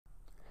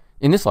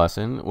In this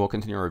lesson, we'll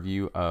continue our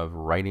review of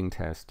Writing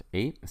Test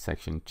 8,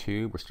 Section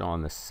 2. We're still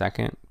on the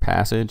second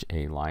passage,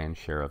 A Lion's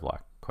Share of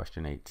Luck,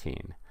 question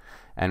 18.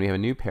 And we have a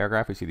new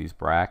paragraph. We see these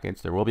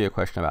brackets. There will be a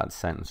question about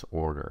sentence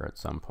order at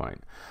some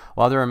point.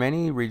 While there are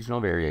many regional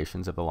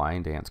variations of the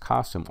lion dance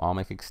costume, all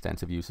make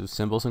extensive use of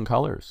symbols and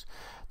colors.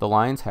 The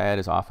lion's head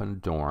is often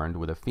adorned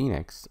with a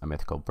phoenix, a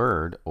mythical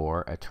bird,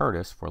 or a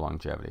tortoise for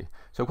longevity.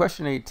 So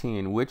question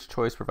 18, which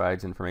choice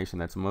provides information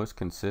that's most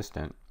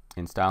consistent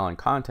in style and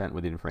content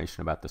with the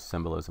information about the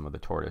symbolism of the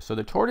tortoise? So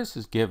the tortoise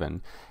is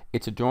given.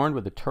 It's adorned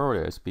with the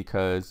tortoise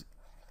because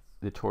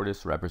the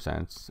tortoise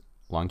represents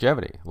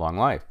longevity, long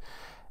life.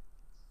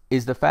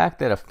 Is the fact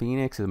that a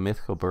phoenix is a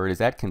mythical bird, is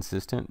that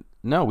consistent?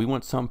 No, we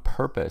want some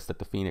purpose that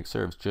the phoenix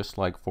serves, just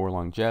like for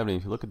longevity.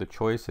 If you look at the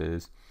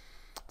choices,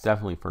 it's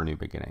definitely for new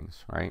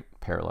beginnings, right?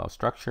 Parallel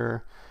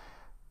structure.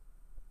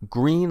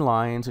 Green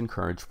lions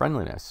encourage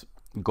friendliness.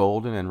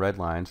 Golden and red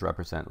lions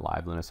represent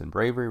liveliness and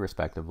bravery,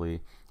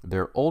 respectively.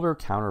 Their older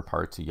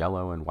counterparts,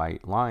 yellow and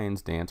white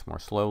lions, dance more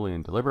slowly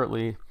and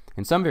deliberately.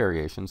 In some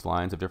variations,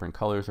 lions of different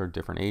colors are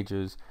different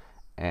ages,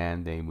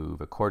 and they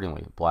move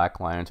accordingly. Black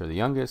lions are the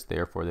youngest,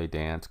 therefore they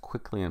dance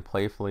quickly and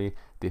playfully.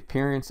 The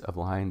appearance of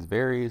lions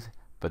varies,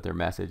 but their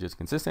message is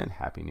consistent.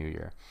 Happy New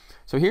Year.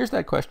 So here's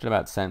that question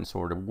about sentence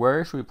order.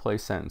 Where should we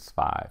place sentence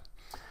 5?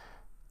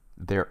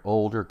 Their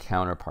older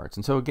counterparts.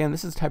 And so again,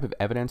 this is a type of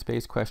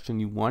evidence-based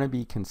question. You want to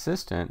be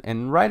consistent,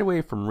 and right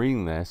away from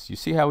reading this, you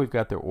see how we've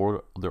got their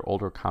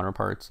older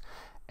counterparts,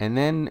 and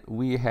then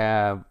we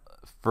have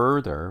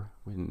further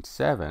in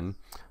 7,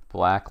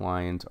 black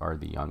lions are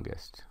the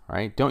youngest,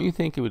 right? Don't you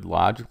think it would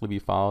logically be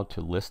followed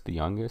to list the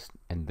youngest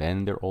and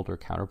then their older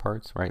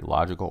counterparts, right?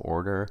 Logical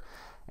order,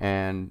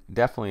 and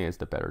definitely is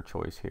the better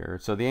choice here.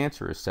 So the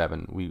answer is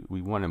 7.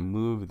 We want to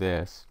move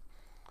this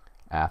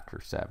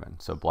after 7.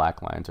 So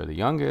black lions are the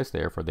youngest,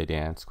 therefore they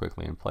dance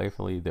quickly and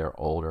playfully. Their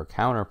older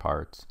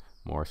counterparts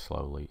more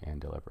slowly and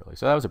deliberately.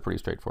 So that was a pretty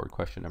straightforward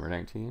question, number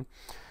 19.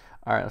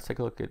 All right, let's take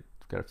a look at,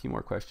 got a few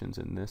more questions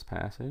in this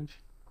passage.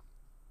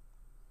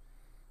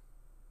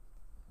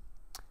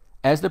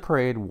 As the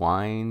parade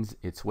winds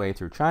its way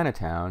through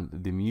Chinatown,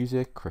 the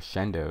music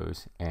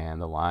crescendos and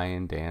the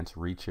lion dance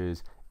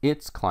reaches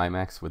its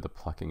climax with the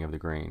plucking of the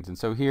greens. And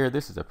so here,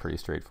 this is a pretty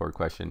straightforward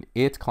question.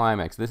 Its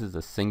climax, this is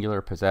a singular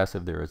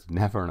possessive. There is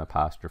never an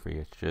apostrophe.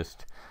 It's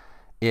just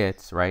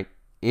it's, right?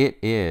 It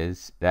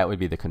is, that would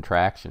be the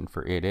contraction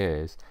for it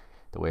is,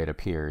 the way it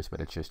appears, but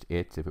it's just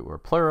it's. If it were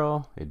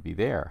plural, it'd be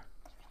there.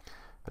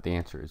 But the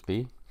answer is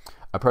B.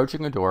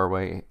 Approaching a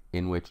doorway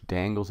in which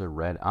dangles a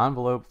red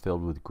envelope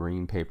filled with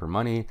green paper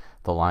money,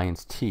 the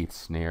lion's teeth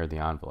snare the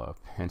envelope.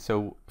 And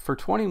so for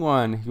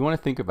 21, you want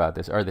to think about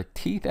this. Are the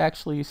teeth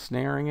actually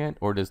snaring it,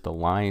 or does the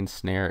lion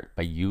snare it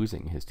by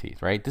using his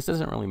teeth, right? This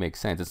doesn't really make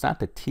sense. It's not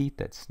the teeth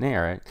that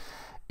snare it.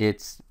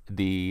 It's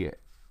the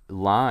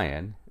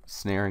lion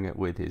snaring it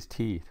with his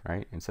teeth,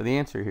 right? And so the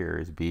answer here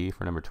is B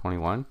for number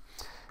 21.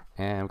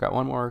 And we've got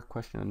one more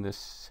question in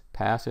this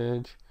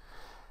passage.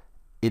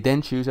 It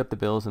then chews up the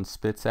bills and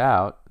spits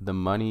out the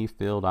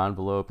money-filled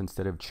envelope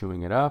instead of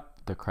chewing it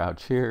up. The crowd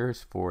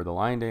cheers for the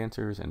lion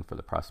dancers and for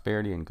the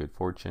prosperity and good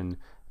fortune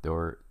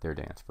their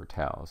dance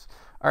foretells.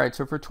 All right,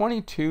 so for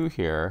 22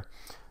 here,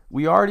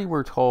 we already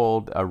were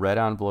told a red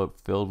envelope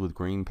filled with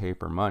green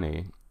paper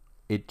money.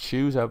 It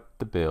chews up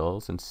the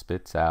bills and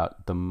spits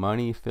out the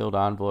money-filled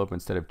envelope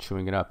instead of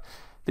chewing it up.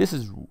 This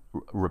is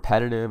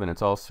repetitive, and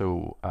it's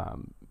also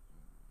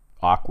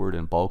awkward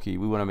and bulky.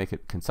 We want to make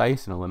it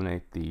concise and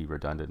eliminate the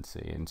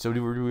redundancy. And so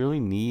do we really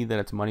need that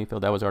it's money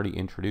filled? That was already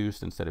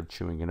introduced instead of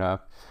chewing it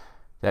up.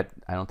 That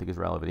I don't think is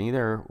relevant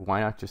either. Why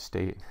not just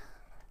state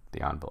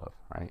the envelope,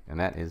 right? And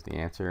that is the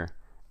answer,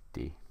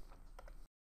 D.